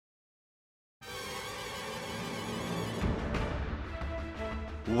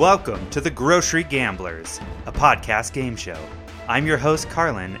Welcome to The Grocery Gamblers, a podcast game show. I'm your host,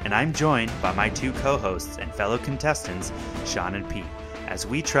 Carlin, and I'm joined by my two co-hosts and fellow contestants, Sean and Pete, as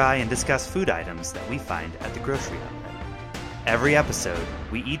we try and discuss food items that we find at the grocery outlet. Every episode,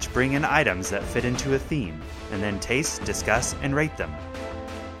 we each bring in items that fit into a theme, and then taste, discuss, and rate them.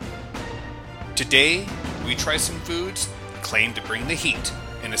 Today, we try some foods that claim to bring the heat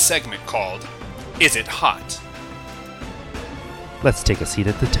in a segment called Is It Hot? Let's take a seat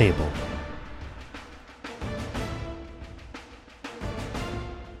at the table.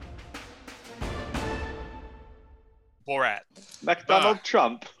 Borat. McDonald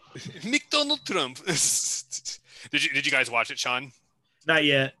Trump. McDonald Trump. Did you guys watch it, Sean? Not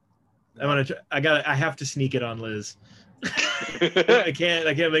yet. I have to sneak it on Liz. I can't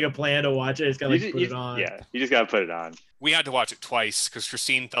make a plan to watch it. I just gotta put it on. Yeah, you just gotta put it on. We had to watch it twice because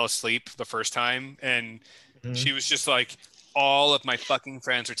Christine fell asleep the first time, and she was just like, all of my fucking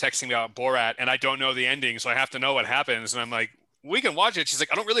friends are texting me about Borat, and I don't know the ending, so I have to know what happens. And I'm like, we can watch it. She's like,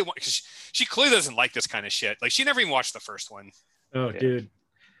 I don't really want, because she clearly doesn't like this kind of shit. Like, she never even watched the first one. Oh, yeah. Dude,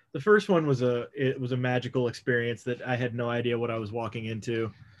 the first one was a magical experience that I had no idea what I was walking into.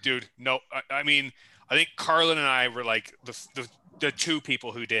 Dude, no, I mean, I think Carlin and I were like the two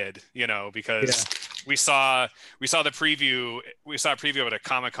people who did, because we saw the preview. We saw a preview at a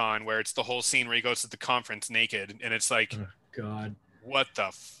Comic-Con where it's the whole scene where he goes to the conference naked, and it's like, oh, God, what the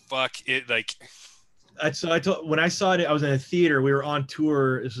fuck? It like. When I saw it, I was in a theater. We were on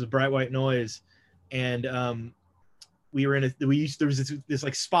tour. This was Bright White Noise, and there was this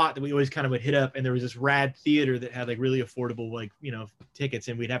like spot that we always kind of would hit up, and there was this rad theater that had like really affordable tickets,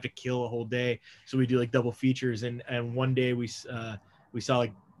 and we'd have to kill a whole day, so we do like double features. And one day we saw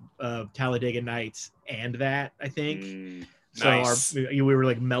like Talladega Nights and that, I think. Nice. So we were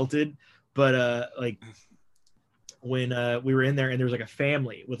like melted, but when we were in there, and there was like a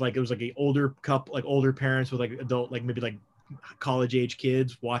family with like, it was like an older couple, like older parents with like adult, like maybe like college age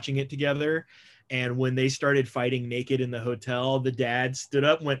kids watching it together. And when they started fighting naked in the hotel, the dad stood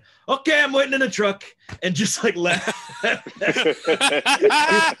up and went, "Okay, I'm waiting in the truck," and just like left.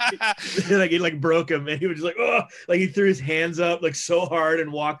 Like he like broke him, and he was just like, "Oh!" Like he threw his hands up like so hard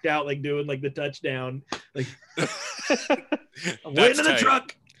and walked out like doing like the touchdown. Like, I'm waiting in the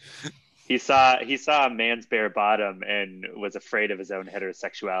truck. He saw a man's bare bottom and was afraid of his own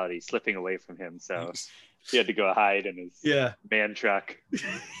heterosexuality slipping away from him, so he had to go hide in his man truck.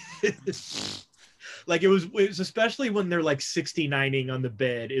 Like it was especially when they're like 69ing on the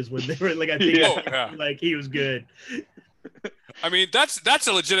bed is when they were like, I think like he was good. I mean, that's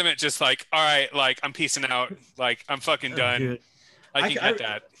a legitimate, just like, all right, like I'm peacing out, like I'm fucking done. Dude. I can get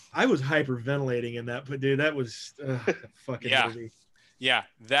that. I was hyperventilating in that, but dude, that was fucking movie. Yeah,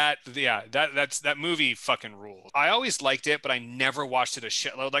 that movie fucking ruled. I always liked it, but I never watched it a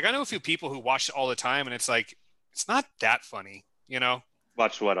shitload. Like I know a few people who watch it all the time, and it's like, it's not that funny,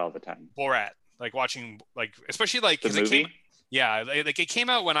 Watch what all the time? Borat. Like watching, like especially like the movie. It came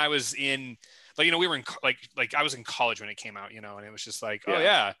out when I was in, like we were in like I was in college when it came out, and it was just like, oh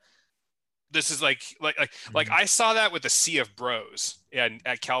yeah, this is like I saw that with the Sea of Bros and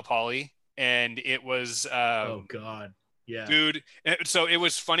at Cal Poly, and it was oh God, yeah, dude. So it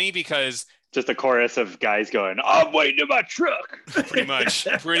was funny because just a chorus of guys going, "I'm waiting in my truck." pretty much.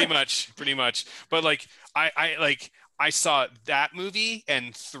 But like I saw that movie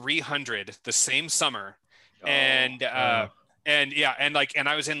and 300 the same summer, and I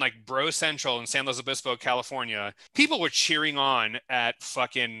was in like Bro Central in San Luis Obispo, California. People were cheering on at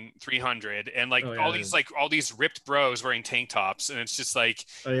fucking 300, and like all these ripped bros wearing tank tops, and it's just like,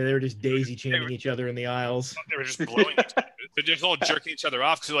 they were just daisy chaining each other in the aisles. They were just blowing, they're just all jerking each other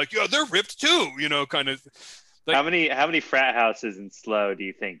off because they're like, yeah, they're ripped too, kind of. Like, how many frat houses in SLO do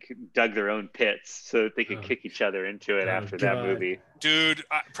you think dug their own pits so that they could kick each other into it after that movie? Dude,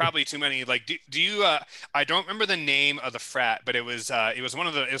 probably too many. Like, do you? I don't remember the name of the frat, but it was one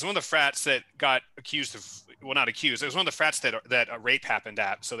of the frats that got accused of. Well, not accused. It was one of the frats that a rape happened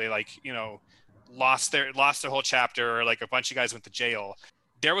at. So they lost their whole chapter. Like a bunch of guys went to jail.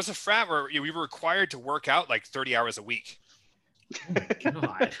 There was a frat where we were required to work out like 30 hours a week. Oh,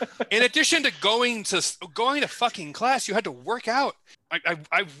 God. In addition to going to fucking class, you had to work out.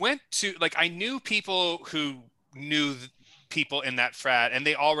 I went to, like, I knew people who knew people in that frat, and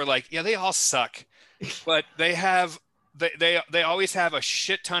they all were like, yeah, they all suck, but they always have a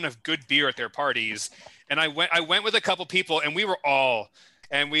shit ton of good beer at their parties. And I went with a couple people, and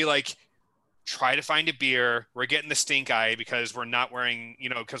we like try to find a beer. We're getting the stink eye because we're not wearing,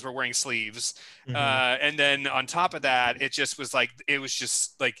 because we're wearing sleeves. Mm-hmm. And then on top of that, it was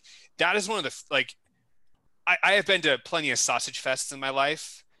just like, that is one of the, like, I have been to plenty of sausage fests in my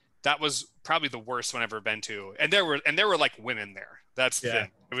life. That was probably the worst one I've ever been to, and there were like women there. That's the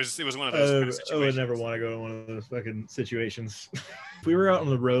thing. It was one of those kind of situations. I would never want to go to one of those fucking situations. If we were out on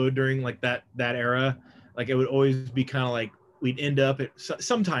the road during like that era, like it would always be kind of like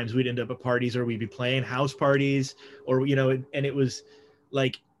sometimes we'd end up at parties, or we'd be playing house parties, or and it was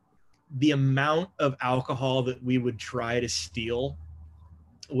like the amount of alcohol that we would try to steal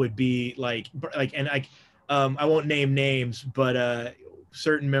would be like and I won't name names, but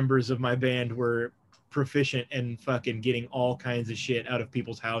certain members of my band were proficient in fucking getting all kinds of shit out of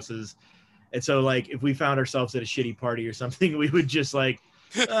people's houses. And so like if we found ourselves at a shitty party or something, we would just like,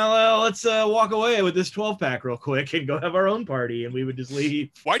 well, let's walk away with this 12-pack real quick and go have our own party, and we would just leave.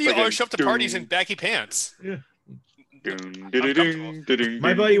 Why do you always show up to parties in baggy pants? Yeah.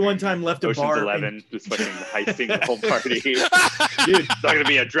 My buddy one time left a bar. 11, just fucking heisting the whole party. Dude, it's not gonna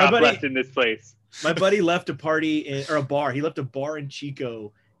be a drop left in this place. My buddy left a party or a bar. He left a bar in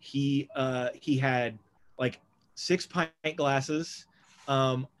Chico. He had like 6 pint glasses,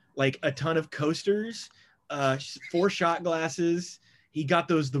 like a ton of coasters, 4 shot glasses. He got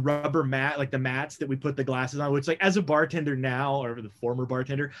the rubber mat, like the mats that we put the glasses on, which like as a bartender now, or the former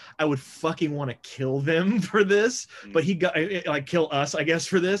bartender, I would fucking want to kill them for this, but he got like kill us, I guess,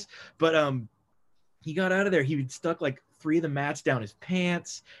 for this. But he got out of there. He stuck like 3 of the mats down his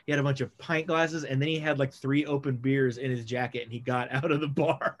pants. He had a bunch of pint glasses, and then he had like 3 open beers in his jacket, and he got out of the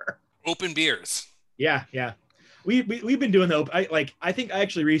bar. Open beers. Yeah. We've been doing I think I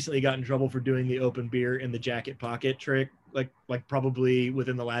actually recently got in trouble for doing the open beer in the jacket pocket trick. Like probably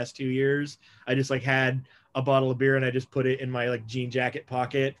within the last 2 years. I just like had a bottle of beer and I just put it in my like jean jacket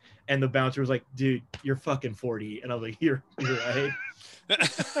pocket, and the bouncer was like, dude, you're fucking 40. And I was like, you're right.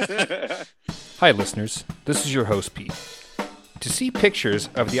 Hi listeners, this is your host Pete. To see pictures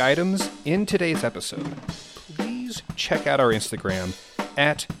of the items in today's episode, please check out our Instagram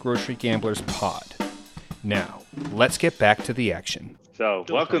at Grocery Gamblers Pod. Now, let's get back to the action. So,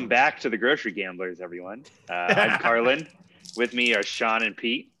 welcome back to the Grocery Gamblers, everyone. I'm Carlin. With me are Sean and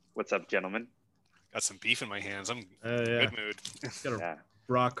Pete. What's up, gentlemen? Got some beef in my hands. I'm in a good mood. Got a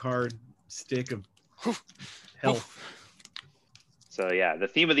rock hard stick of health. So, yeah, the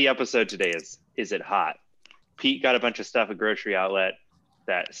theme of the episode today is it hot? Pete got a bunch of stuff at Grocery Outlet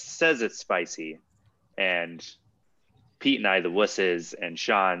that says it's spicy. And Pete and I, the wusses, and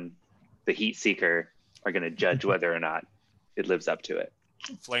Sean, the heat seeker, are going to judge whether or not it lives up to it.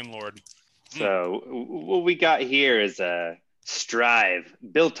 Flame Lord. So what we got here is a Strive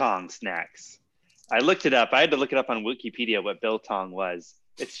Biltong snacks. I looked it up. I had to look it up on Wikipedia what biltong was.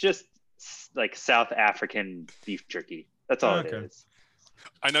 It's just like South African beef jerky. That's all it is.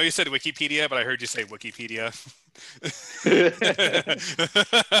 I know you said Wikipedia, but I heard you say Wikipedia.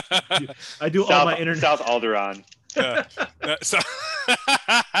 I do all my internet. South Alderaan.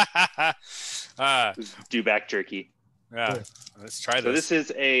 Do back jerky. Yeah, let's try this. So this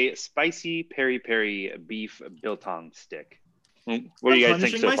is a spicy peri-peri beef biltong stick. What do you guys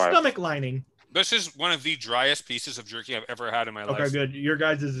think so far? My stomach lining. This is one of the driest pieces of jerky I've ever had in my life. Okay, good. Your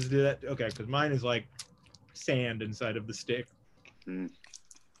guys is do that. Okay, because mine is like sand inside of the stick. I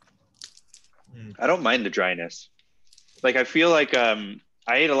don't mind the dryness. Like I feel like I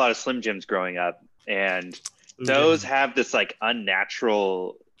ate a lot of Slim Jims growing up, and those have this like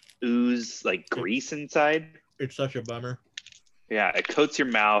unnatural ooze, like grease inside. It's such a bummer. Yeah, it coats your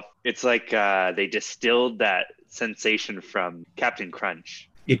mouth. It's like they distilled that sensation from Captain Crunch.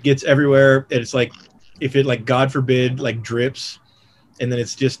 It gets everywhere. And it's like, if it like, God forbid, like drips, and then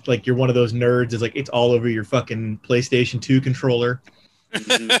it's just like you're one of those nerds. It's like it's all over your fucking PlayStation 2 controller.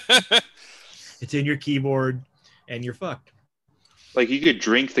 It's in your keyboard, and you're fucked. Like you could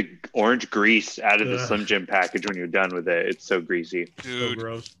drink the orange grease out of the Slim Jim package when you're done with it. It's so greasy. Dude, so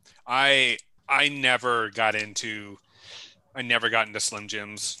gross. I never got into Slim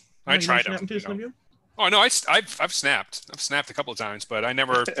Jims. I tried them. Oh no, I've snapped. I've snapped a couple of times, but I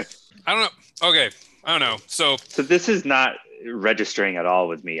never. I don't know. Okay, I don't know. So this is not registering at all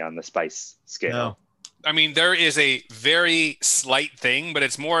with me on the spice scale. No. I mean, there is a very slight thing, but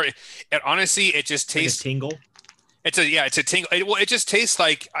it's more. Honestly, it just tastes like a tingle. It's a tingle. It just tastes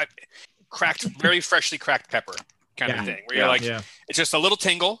like very freshly cracked pepper kind of thing. Where you're like, it's just a little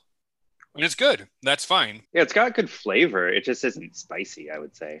tingle. And it's good. That's fine. Yeah, it's got good flavor. It just isn't spicy, I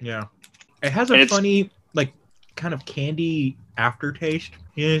would say. Yeah. It has a funny, like, kind of candy aftertaste.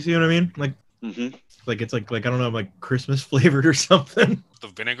 You see what I mean? Like, like it's like I don't know, like Christmas flavored or something. The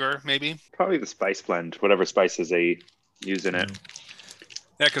vinegar, maybe? Probably the spice blend, whatever spices they use in it.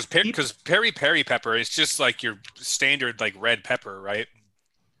 Yeah, because peri-peri pepper is just like your standard, like, red pepper, right?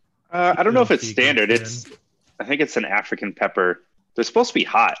 I don't know if it's standard. I think it's an African pepper. They're supposed to be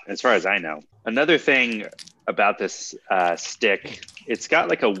hot, as far as I know. Another thing about this stick, it's got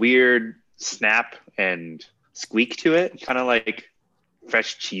like a weird snap and squeak to it, kind of like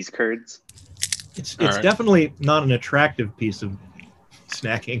fresh cheese curds. It's right. definitely not an attractive piece of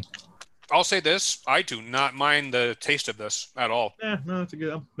snacking. I'll say this: I do not mind the taste of this at all. Yeah, no, it's a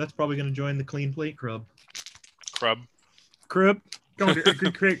good. That's probably going to join the clean plate crub. Crub. Going to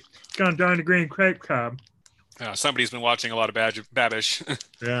join the green crepe crub. Somebody's been watching a lot of Babish.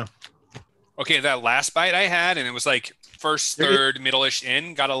 Yeah. Okay, that last bite I had, and it was like first, third, middle-ish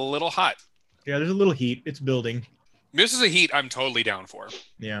in, got a little hot. Yeah, there's a little heat. It's building. This is a heat I'm totally down for.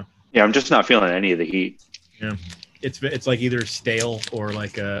 Yeah. Yeah, I'm just not feeling any of the heat. Yeah. It's like either stale or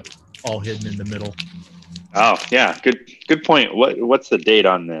like all hidden in the middle. Oh, yeah. Good point. What's the date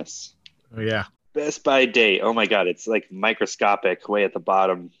on this? Oh, yeah. Best by date. Oh my God, it's like microscopic way at the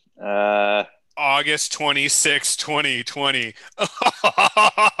bottom. August 26, 2020.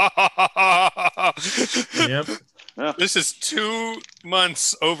 Yep. Oh, This is 2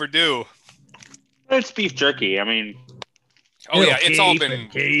 months overdue. it's beef jerky. I mean, Oh yeah, it's all been.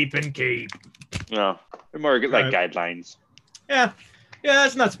 keep. no, they're more like guidelines. Yeah. Yeah,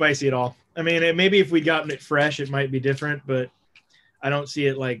 it's not spicy at all. I mean, maybe if we'd gotten it fresh, it might be different, but I don't see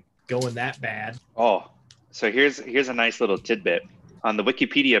it like going that bad. Oh, so here's a nice little tidbit on the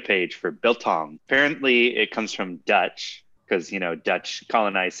Wikipedia page for biltong. Apparently, it comes from Dutch because Dutch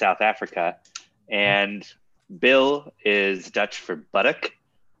colonized South Africa, and bill is Dutch for buttock,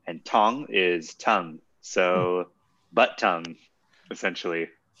 and tong is tongue. So butt tongue, essentially.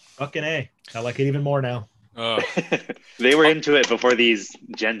 Fucking A. I like it even more now. They were into it before these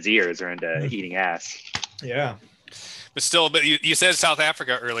Gen Zers are into eating ass. Yeah. But still, you said South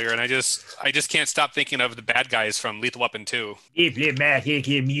Africa earlier, and I just can't stop thinking of the bad guys from Lethal Weapon 2. Diplomatic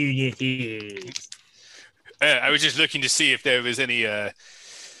immunity. I was just looking to see if there was any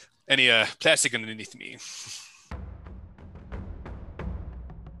plastic underneath me.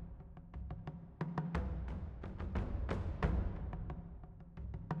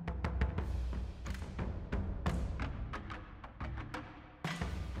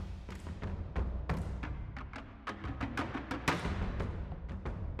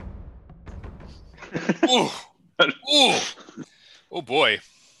 Ooh. Ooh. Oh boy.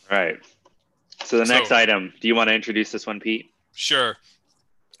 All right. So the next item, do you want to introduce this one, Pete? Sure.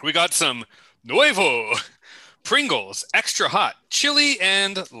 We got some Nuevo Pringles, extra hot, chili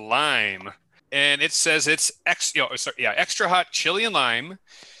and lime. And it says it's extra hot chili and lime.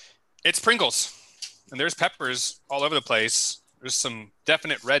 It's Pringles. And there's peppers all over the place. There's some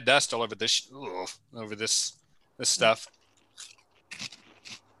definite red dust all over this stuff.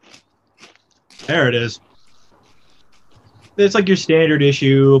 There it is. It's like your standard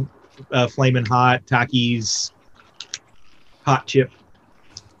issue, flaming hot Takis hot chip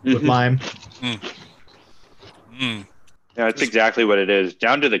with lime. Mm. Yeah, it's exactly what it is.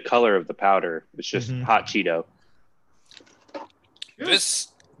 Down to the color of the powder. It's just hot Cheeto. This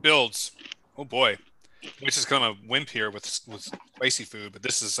builds. Oh boy. Which is kind of a wimp here with spicy food, but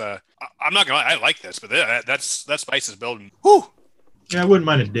this is I'm not gonna lie, I like this, but that spice is building. Whew. Yeah, I wouldn't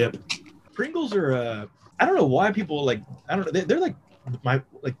mind a dip. Pringles are I don't know why people they're like my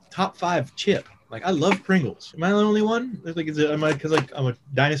top 5 chip. Like, I love Pringles. Am I the only one? Am I because I'm a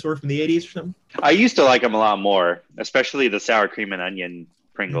dinosaur from the 80s or something? I used to like them a lot more, especially the sour cream and onion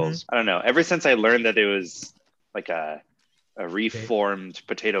Pringles. I don't know. Ever since I learned that it was like a reformed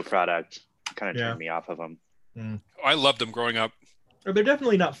potato product, kind of turned me off of them. I loved them growing up. They're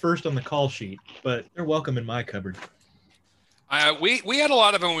definitely not first on the call sheet, but they're welcome in my cupboard. We had a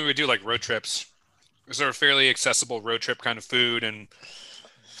lot of them when we would do like road trips. Because they're a fairly accessible road trip kind of food, and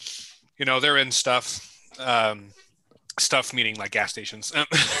they're in stuff. Stuff meaning like gas stations.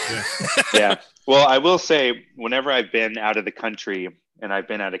 Yeah. Well, I will say, whenever I've been out of the country and I've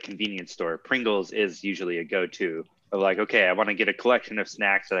been at a convenience store, Pringles is usually a go-to. Of like, okay, I want to get a collection of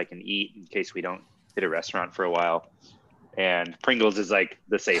snacks that I can eat in case we don't hit a restaurant for a while. And Pringles is like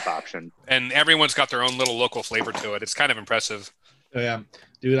the safe option. And everyone's got their own little local flavor to it. It's kind of impressive. Oh, yeah.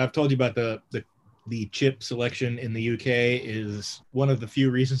 Dude, I've told you about the chip selection in the UK is one of the few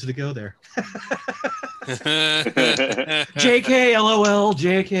reasons to go there. JK LOL,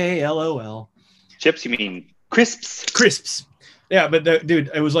 JK LOL. Chips, you mean crisps? Crisps. Yeah, but dude,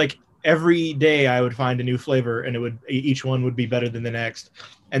 it was like every day I would find a new flavor, and each one would be better than the next.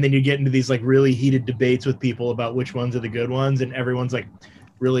 And then you get into these like really heated debates with people about which ones are the good ones, and everyone's like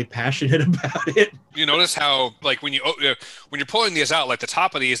really passionate about it. You notice how like when you're pulling these out, like the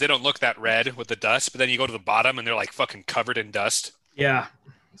top of these, they don't look that red with the dust, but then you go to the bottom and they're like fucking covered in dust. Yeah,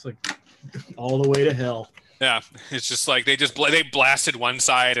 it's like all the way to hell. Yeah, it's just like they blasted one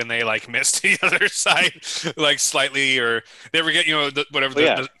side and they like missed the other side like slightly, or they ever get whatever.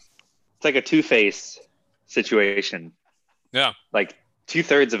 It's like a Two-Face situation. Yeah, like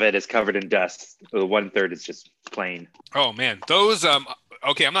 2/3 of it is covered in dust. The 1/3 is just plain. Oh man, those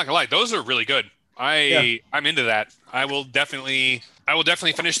okay, I'm not gonna lie, those are really good. I'm into that. I will definitely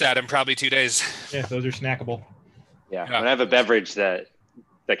finish that in probably 2 days. Yeah, those are snackable. Yeah. When I have a beverage that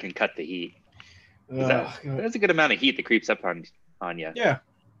can cut the heat. That's a good amount of heat that creeps up on you. Yeah.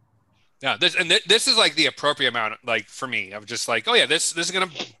 Yeah, this is like the appropriate amount, like for me. I'm just like, oh yeah, this is gonna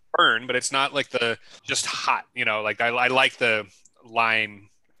burn, but it's not like the just hot. Like I like the lime.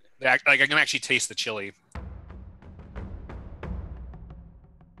 Like I can actually taste the chili.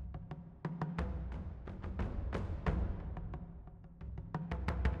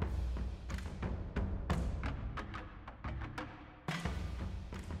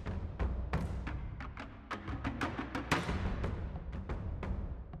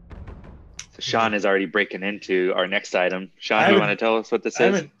 Sean is already breaking into our next item. Sean, you want to tell us what this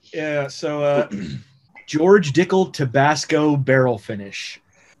is? Yeah, so George Dickel Tabasco Barrel Finish.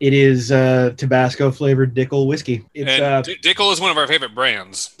 It is Tabasco flavored Dickel whiskey. It's Dickel is one of our favorite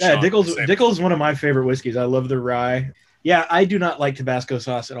brands. Yeah, Dickel's one of my favorite whiskeys. I love the rye. Yeah, I do not like Tabasco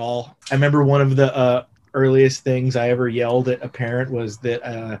sauce at all. I remember one of the earliest things I ever yelled at a parent was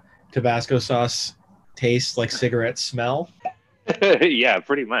that Tabasco sauce tastes like cigarette smell. Yeah,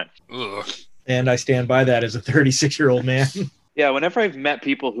 pretty much. Ugh. And I stand by that as a 36-year-old man. Yeah, whenever I've met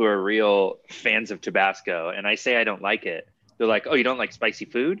people who are real fans of Tabasco and I say I don't like it, they're like, oh, you don't like spicy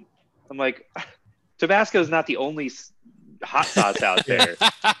food? I'm like, Tabasco is not the only hot sauce out there.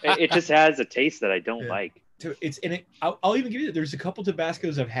 It just has a taste that I don't like. I'll even give you that. There's a couple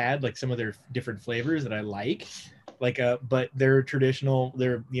Tabascos I've had, like some of their different flavors that I like. But they're traditional.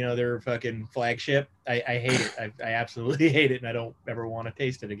 They're fucking flagship. I hate it. I absolutely hate it, and I don't ever want to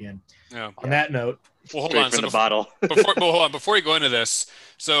taste it again. Yeah. On that note, well, hold on. From the bottle. Hold on. Before we go into this,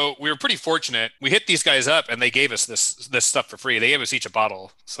 so we were pretty fortunate. We hit these guys up, and they gave us this stuff for free. They gave us each a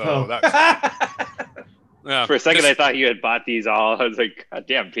bottle. So yeah. For a second, I thought you had bought these all. I was like, God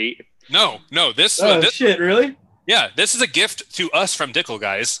damn, Pete. No. This shit, really? Yeah, this is a gift to us from Dickel,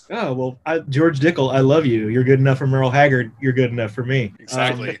 guys. Oh, well, George Dickel, I love you. You're good enough for Merle Haggard. You're good enough for me.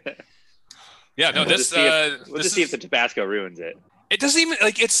 Exactly. Yeah, no, we'll just see if the Tabasco ruins it. It doesn't even,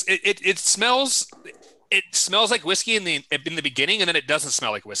 like, it smells like whiskey in the beginning, and then it doesn't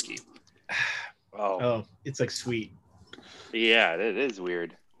smell like whiskey. Oh, it's like sweet. Yeah, it is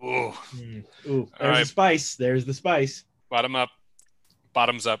weird. Ooh. Ooh, there's the spice. There's the spice. Bottom up.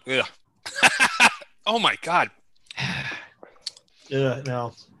 Bottoms up. Ugh. Oh, my God.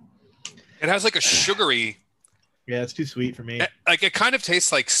 No. It has like a sugary. Yeah, it's too sweet for me. Like it kind of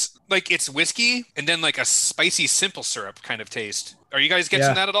tastes like it's whiskey and then like a spicy simple syrup kind of taste. Are you guys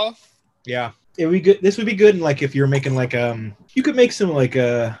getting that at all? Yeah. It would be good. This would be good in like if you're making like you could make some like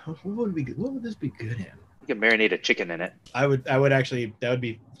what would be good? What would this be good in? You can marinate a chicken in it. I would actually,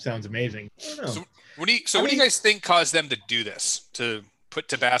 sounds amazing. I don't know. So what do you guys think caused them to do this? To put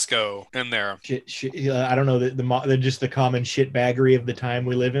Tabasco in there? Shit, I don't know, the just the common shitbaggery of the time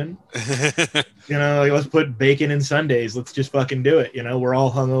we live in. Like, let's put bacon in Sundays. Let's just fucking do it. We're all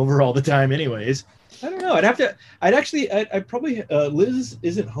hungover all the time, anyways. I don't know. I'd probably Liz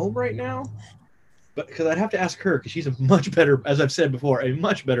isn't home right now, but because I'd have to ask her because she's a much better, as I've said before, a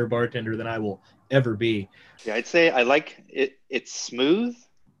much better bartender than I will ever be. Yeah, I'd say I like it. It's smooth,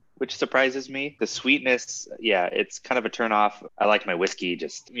 which surprises me. The sweetness, it's kind of a turn off. I like my whiskey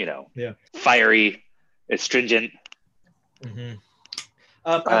just, fiery, astringent. Mm-hmm.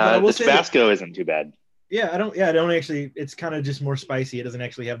 The Tabasco isn't too bad. I don't actually, it's kind of just more spicy. It doesn't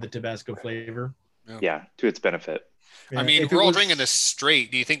actually have the Tabasco flavor. Yeah, to its benefit. Yeah, I mean, we're all drinking this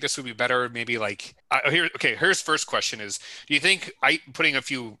straight. Do you think this would be better? Maybe like, here's first question is, do you think putting a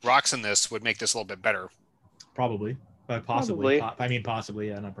few rocks in this would make this a little bit better? Probably. Possibly. Possibly.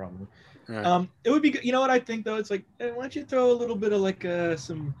 Yeah, not probably. Right. It would be good. You know what I think though? It's like, why don't you throw a little bit of like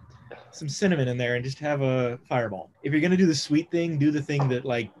some cinnamon in there and just have a fireball. If you're gonna do the sweet thing, do the thing that,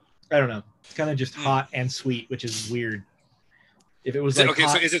 like, I don't know. It's kind of just hot and sweet, which is weird. If it was hot,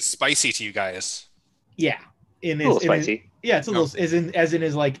 so is it spicy to you guys? Yeah, a little spicy. It's a little as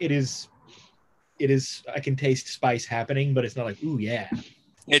in like it is. I can taste spice happening, but it's not like, ooh yeah.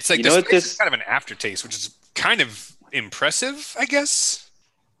 It's like this kind of an aftertaste, which is kind of impressive, I guess.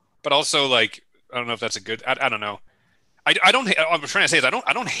 But also, like, I don't know if that's a good. I don't know. I don't. I'm trying to say is I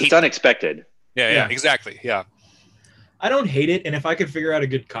don't hate. It's unexpected. Yeah, exactly. Yeah. I don't hate it, and if I could figure out a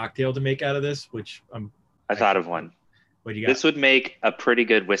good cocktail to make out of this, which I thought of one. What do you got? This would make a pretty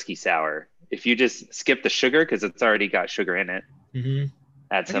good whiskey sour if you just skip the sugar because it's already got sugar in it. Mm-hmm.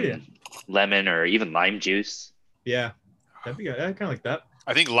 Add I get some lemon or even lime juice. Yeah, that'd be good. I kind of like that.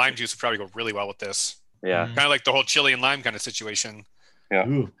 I think lime juice would probably go really well with this. Yeah. Mhm. Kind of like the whole chili and lime kind of situation. Yeah.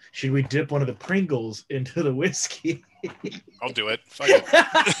 Ooh, should we dip one of the Pringles into the whiskey? I'll do it. Fuck it.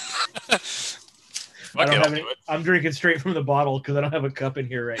 I Fuck don't it, I'll have do any, it. I'm drinking straight from the bottle because I don't have a cup in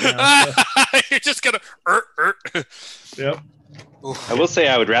here right now. So, You're just gonna. yep. I will say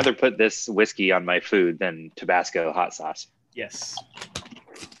I would rather put this whiskey on my food than Tabasco hot sauce. Yes.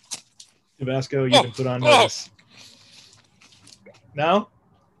 Tabasco, you can put on this. No?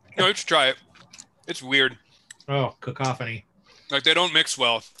 No, let's try it. It's weird. Oh, cacophony. Like they don't mix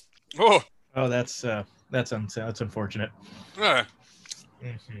well. Oh, Oh, that's unfortunate. uh,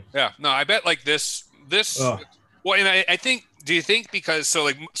 Mhm. yeah. No, I bet like this. Oh. Well, and I think. Do you think because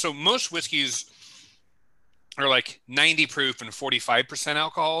so most whiskeys are like 90 proof and 45%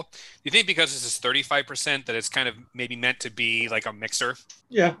 alcohol? Do you think because this is 35% that it's kind of maybe meant to be like a mixer?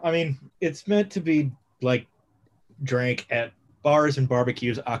 Yeah, I mean, it's meant to be like drank at bars and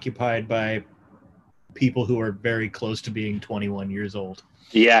barbecues occupied by people who are very close to being 21 years old.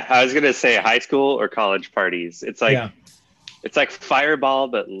 Yeah, I was gonna say high school or college parties. It's like Yeah. it's like Fireball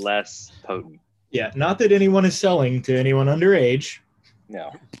but less potent. Yeah, not that anyone is selling to anyone underage,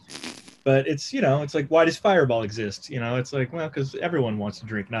 No. but it's, it's like, why does Fireball exist? It's like, well, because everyone wants to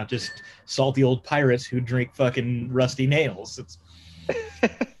drink, not just salty old pirates who drink fucking rusty nails. It's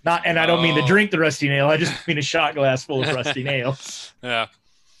not, and I don't mean to Oh. drink the rusty nail. I just mean a shot glass full of rusty nails. Yeah.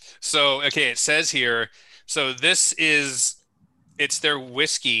 So, okay, it says here, so it's their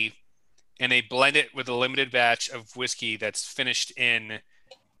whiskey, and they blend it with a limited batch of whiskey that's finished in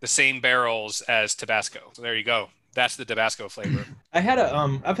the same barrels as Tabasco. So there you go. That's the Tabasco flavor.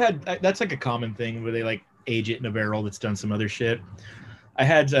 That's like a common thing where they like age it in a barrel that's done some other shit. I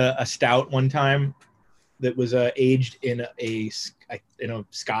had a stout one time that was aged in a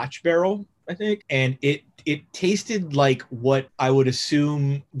Scotch barrel, I think, and it tasted like what I would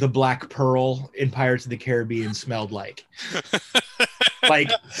assume the Black Pearl in Pirates of the Caribbean smelled like. like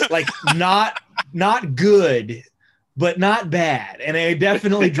not good, but not bad. And I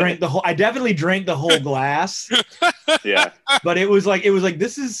definitely drank the whole glass. Yeah. But it was like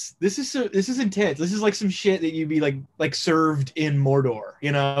this is intense. This is like some shit that you'd be like served in Mordor.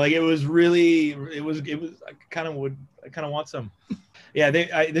 Like it was I kind of want some. Yeah,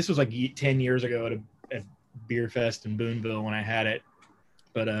 this was like 10 years ago at Beer Fest in Boonville when I had it.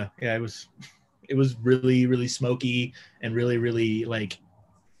 But yeah, it was really, really smoky and really, really like,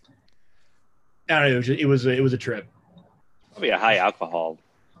 I don't know. It was a trip. Probably a high alcohol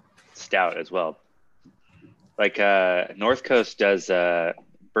stout as well. Like North Coast does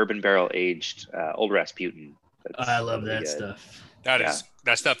bourbon barrel aged Old Rasputin. That's I love really that good. stuff.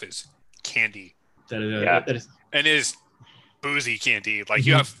 That stuff is candy. That is, Yeah. that is And it is boozy candy. Like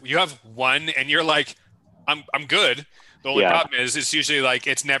you have one and you're like, I'm good. The only Yeah. problem is it's usually like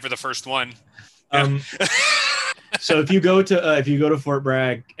it's never the first one. So if you go to Fort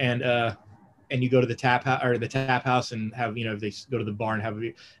Bragg and you go to the tap house and have, if they go to the bar and have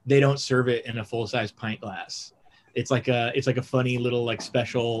they don't serve it in a full size pint glass. It's like a funny little like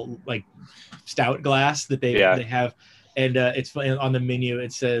special like stout glass that they have, and it's funny, on the menu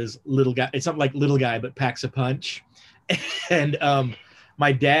it says little guy. It's something like little guy but packs a punch. And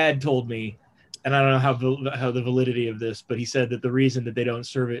my dad told me, and I don't know how the validity of this, but he said that the reason that they don't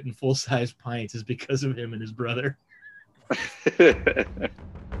serve it in full size pints is because of him and his brother.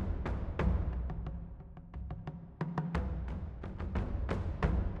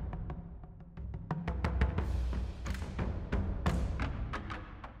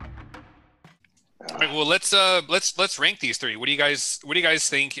 All right, well, let's rank these three. What do you guys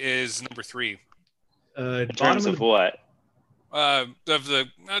think is number 3? In terms of what? Of the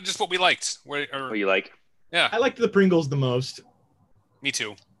just what we liked. What you like? Yeah, I liked the Pringles the most. me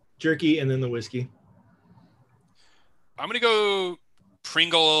too. Jerky and then the whiskey. I'm gonna go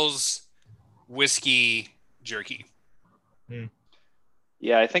Pringles, whiskey, jerky.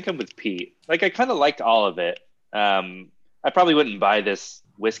 Yeah, I think I'm with Pete. Like I kind of liked all of it. I probably wouldn't buy this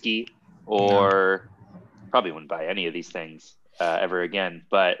whiskey or probably wouldn't buy any of these things ever again.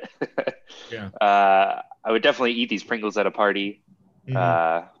 But Yeah. I would definitely eat these Pringles at a party.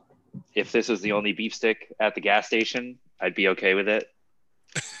 Mhm. If this was the only beef stick at the gas station, I'd be okay with it.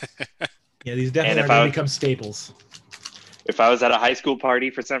 Yeah, these definitely if are going I- to become staples. If I was at a high school party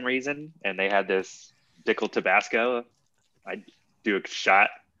for some reason and they had this Dickel Tabasco, I'd do a shot.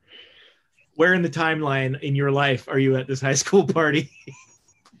 Where in the timeline in your life are you at this high school party?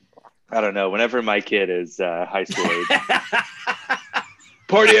 I don't know. Whenever my kid is high school age,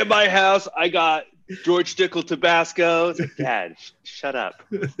 party at my house. I got George Dickel Tabasco. It's like, Dad, shut up.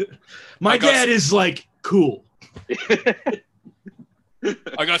 My dad is like cool.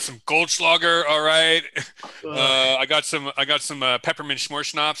 I got some Goldschlager. All right. I got some peppermint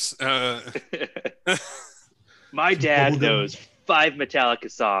schmorschnaps. My dad knows 5 Metallica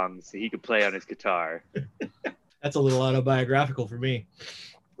songs he could play on his guitar. That's a little autobiographical for me.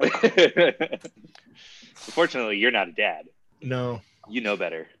 Unfortunately, you're not a dad. No. You know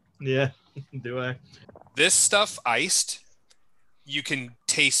better. Yeah. Do I? This stuff iced, you can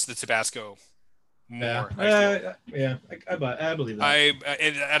taste the Tabasco more. Yeah. I believe that.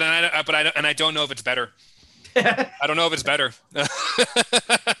 I don't know if it's better. I don't know if it's better.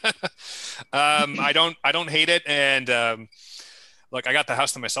 I don't hate it, and look, I got the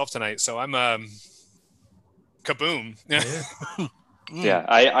house to myself tonight, so I'm kaboom. Yeah,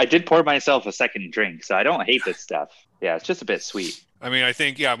 I did pour myself a second drink, so I don't hate this stuff. Yeah, it's just a bit sweet. I mean,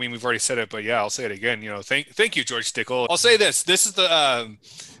 we've already said it, but yeah, I'll say it again. Thank you, George Dickel. I'll say this. This is the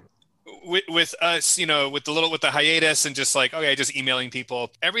with us, with the hiatus and just like, okay, just emailing people.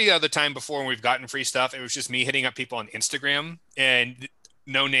 Every other time before when we've gotten free stuff, it was just me hitting up people on Instagram, and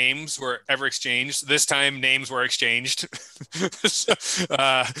no names were ever exchanged. This time names were exchanged.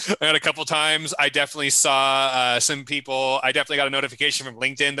 I got a couple times. I definitely saw some people. I definitely got a notification from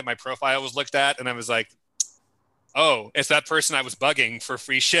LinkedIn that my profile was looked at, and I was like, oh, it's that person I was bugging for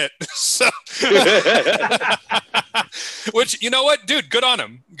free shit. So, which, you know what, dude, good on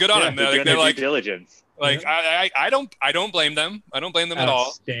them. Good on them. They're like due diligence. Like, I don't blame them. I don't blame them at all.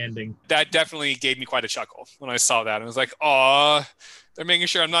 Outstanding. That definitely gave me quite a chuckle when I saw that. I was like, aw, they're making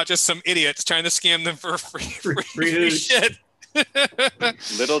sure I'm not just some idiots trying to scam them for free shit.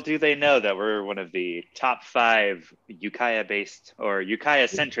 Little do they know that we're one of the top 5 Ukiah-based or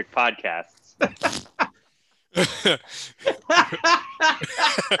Ukiah-centric podcasts.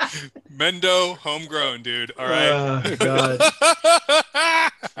 Mendo homegrown, dude. All right. God.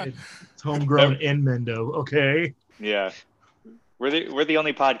 It's homegrown in Mendo. Okay. Yeah. We're the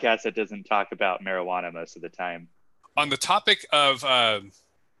only podcast that doesn't talk about marijuana most of the time. On the topic of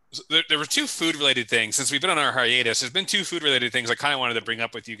there were 2 food-related things. Since we've been on our hiatus, there's been 2 food-related things I kind of wanted to bring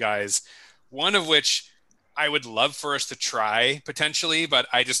up with you guys. One of which I would love for us to try potentially, but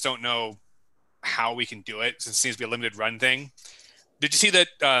I just don't know how we can do it since it seems to be a limited run thing. Did you see that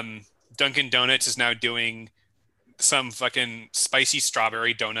Dunkin' Donuts is now doing some fucking spicy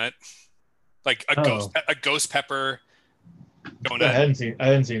strawberry donut? Like a ghost pepper donut. I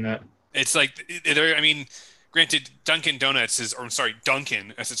hadn't seen that. It's like, granted, Dunkin' Donuts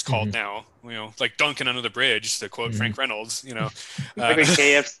Dunkin', as it's called now, like Dunkin' under the bridge, to quote Frank Reynolds, Like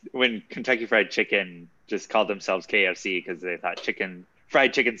when Kentucky Fried Chicken just called themselves KFC because they thought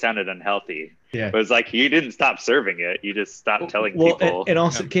fried chicken sounded unhealthy. Yeah. But it's like, you didn't stop serving it. You just stopped telling people. And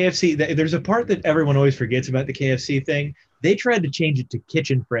also KFC, there's a part that everyone always forgets about the KFC thing. They tried to change it to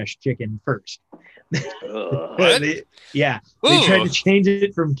Kitchen Fresh Chicken first. They tried to change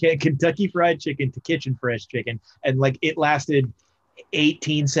it from Kentucky Fried Chicken to Kitchen Fresh Chicken, and like it lasted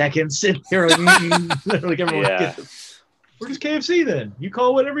 18 seconds. And they're like, everyone gets, we're just KFC then. You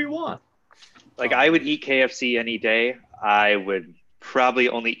call whatever you want. Like, I would eat KFC any day. I would probably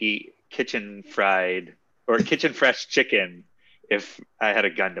only eat Kitchen Fried or Kitchen Fresh Chicken if I had a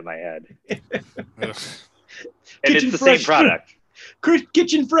gun to my head. And it's the same product.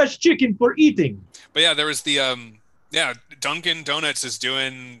 Kitchen Fresh Chicken for eating. But yeah, there was the Dunkin' Donuts is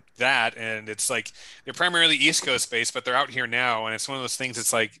doing that, and it's like they're primarily East Coast based, but they're out here now, and it's one of those things.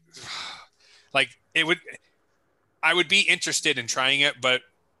 It's like I would be interested in trying it, but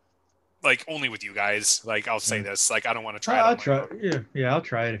like only with you guys. Like, I'll say this, like, I don't want to try it. I'll try. Yeah, I'll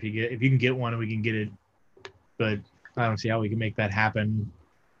try it if you can get one and we can get it. But I don't see how we can make that happen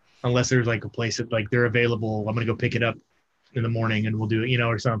unless there's like a place that like they're available. I'm gonna go pick it up in the morning and we'll do it,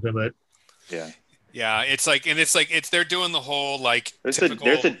 or something. But yeah, it's they're doing the whole like there's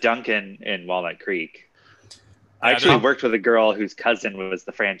a Dunkin' in Walnut Creek. I actually worked with a girl whose cousin was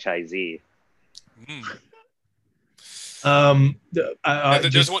the franchisee.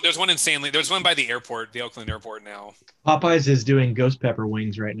 There's one in Stanley. There's one by the airport, the Oakland airport now. Popeyes is doing ghost pepper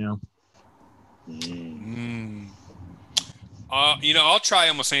wings right now. I'll try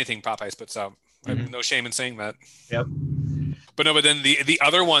almost anything Popeyes puts out. I have no shame in saying that. Yep. But then the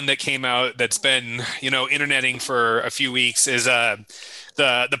other one that came out that's been, interneting for a few weeks is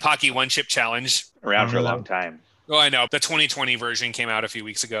the Pocky One Chip Challenge. Around for a long time. Oh, I know. The 2020 version came out a few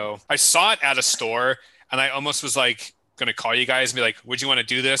weeks ago. I saw it at a store and I almost was like going to call you guys and be like, would you want to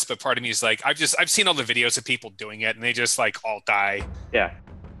do this? But part of me is like, I've seen all the videos of people doing it and they just like all die. Yeah.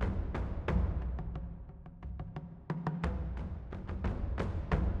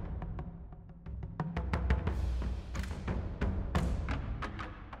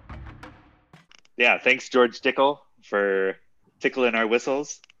 Yeah, thanks George Dickel for tickling our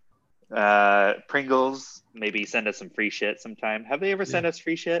whistles. Pringles, maybe send us some free shit sometime. Have they ever sent us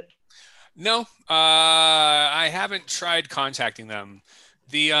free shit? No, I haven't tried contacting them.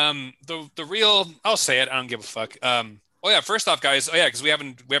 The real, I'll say it. I don't give a fuck. Oh yeah, first off, guys. Oh yeah, because we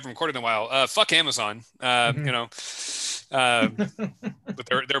haven't recorded in a while. Fuck Amazon. You know, with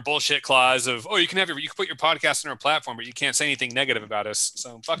their bullshit clause of you can put your podcast on our platform, but you can't say anything negative about us.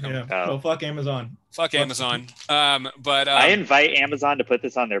 So fuck them. Yeah. Oh, fuck Amazon. Fuck Amazon. But I invite Amazon to put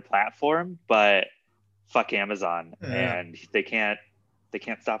this on their platform, but fuck Amazon, and they can't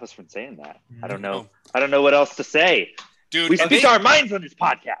stop us from saying that. I don't know. I don't know what else to say. Dude, we speak our minds on this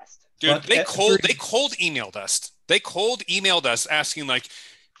podcast. Dude, they cold emailed us. They cold emailed us asking like,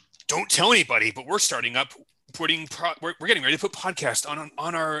 don't tell anybody, but we're starting up we're getting ready to put podcast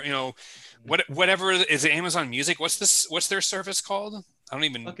on our, you know, whatever is it, Amazon Music. What's their service called? I don't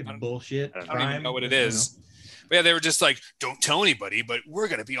even bullshit. I don't even know what it is. But yeah, they were just like, don't tell anybody, but we're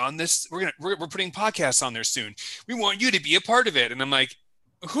gonna be on this. We're putting podcasts on there soon. We want you to be a part of it. And I'm like,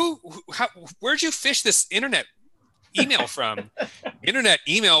 where'd you fish this internet email from? Internet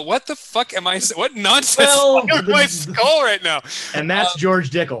email? What the fuck am I? What nonsense is in my skull right now? And that's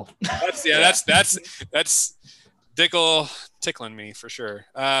George Dickel. That's Dickel tickling me for sure.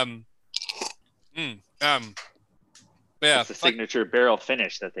 Yeah, it's the signature barrel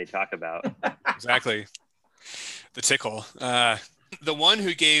finish that they talk about. Exactly. The tickle. The one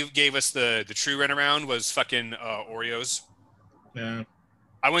who gave us the true runaround was fucking Oreos. Yeah.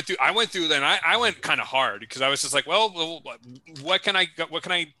 I went through then I went kind of hard because I was just like, well,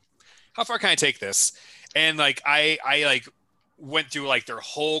 how far can I take this? And like I like went through like their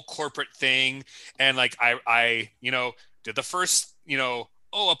whole corporate thing, and like I you know, did the first, you know,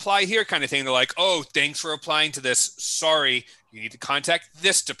 apply here kind of thing. They're like, oh, thanks for applying to this. Sorry, you need to contact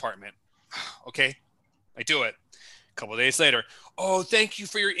this department. Okay, I do it. A couple of days later, oh, thank you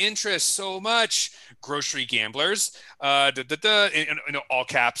for your interest so much, Grocery Gamblers. In all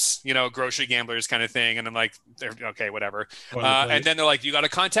caps, you know, Grocery Gamblers kind of thing. And I'm like, okay, whatever. And then they're like, you got to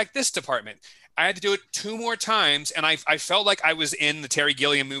contact this department. I had to do it 2 more times, and I felt like I was in the Terry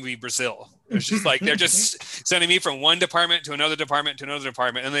Gilliam movie Brazil. It was just like they're just sending me from one department to another department to another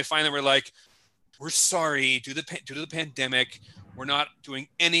department, and they finally were like, "We're sorry, due to the pandemic, we're not doing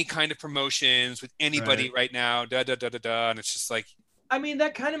any kind of promotions with anybody right now." And it's just like, I mean,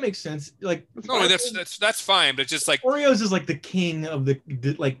 that kind of makes sense. Like, no, that's fine, but just like Oreos is like the king of the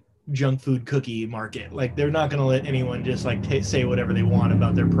like junk food cookie market. Like, they're not going to let anyone just like say whatever they want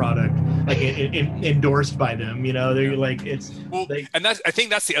about their product, like endorsed by them. You know, they're like, it's and I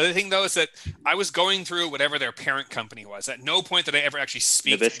think that's the other thing though, is that I was going through whatever their parent company was. At no point did I ever actually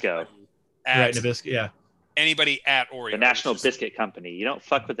speak Nabisco. Nabisco, yeah. Anybody at Oreo. The National Biscuit Company. You don't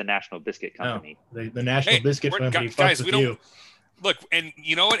fuck with the National Biscuit Company. No, the National Biscuit Company guys, fucks with you. Look, and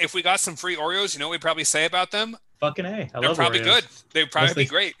you know what? If we got some free Oreos, you know what we'd probably say about them? Fucking A. They're probably Oreos. good. They'd probably be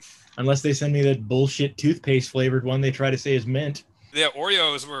great. Unless they send me that bullshit toothpaste flavored one they try to say is mint. Yeah,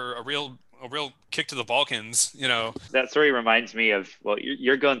 Oreos were a real kick to the Balkans, you know. That story reminds me of, well,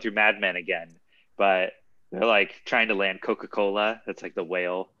 you're going through Mad Men again, but they're like trying to land Coca-Cola. That's like the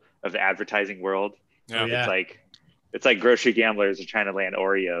whale of the advertising world. Yeah. It's like Grocery Gamblers are trying to land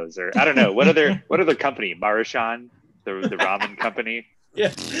Oreos, or I don't know. What other company? Maruchan, the ramen company. Yeah,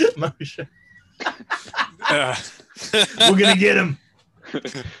 Maruchan. We're gonna get him.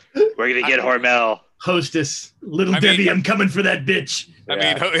 We're gonna get Hormel. Hostess, little Debbie, I'm coming for that bitch.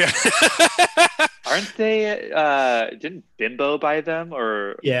 Aren't they? Didn't Bimbo buy them,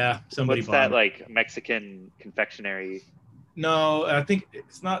 or somebody? What's that like Mexican confectionery? No, I think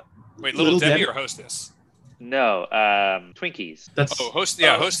it's not. Wait, Little Debbie or Hostess? No, Twinkies.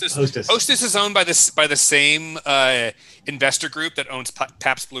 Hostess. Hostess is owned by the same investor group that owns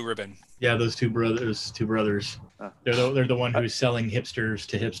Pabst Blue Ribbon. Yeah, those two brothers. They're the one who's selling hipsters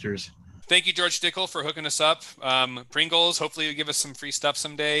to hipsters. Thank you, George Dickel, for hooking us up. Pringles, hopefully you give us some free stuff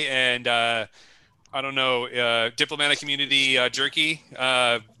someday. And I don't know, diplomatic community jerky.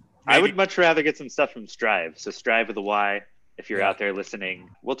 I would much rather get some stuff from Strive. So Strive with a Y. If you're out there listening,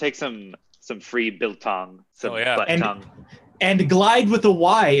 we'll take some free biltong, butt tongue. And Glide with a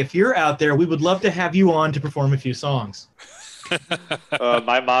Y. If you're out there, we would love to have you on to perform a few songs.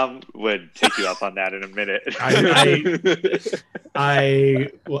 My mom would take you up on that in a minute.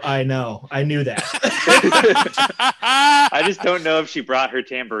 I know. I knew that. I just don't know if she brought her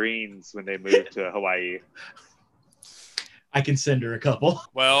tambourines when they moved to Hawaii. I can send her a couple.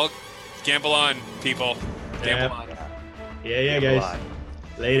 Well, gamble on, people. Gamble on. Yeah, guys.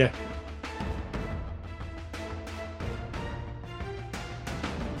 Later.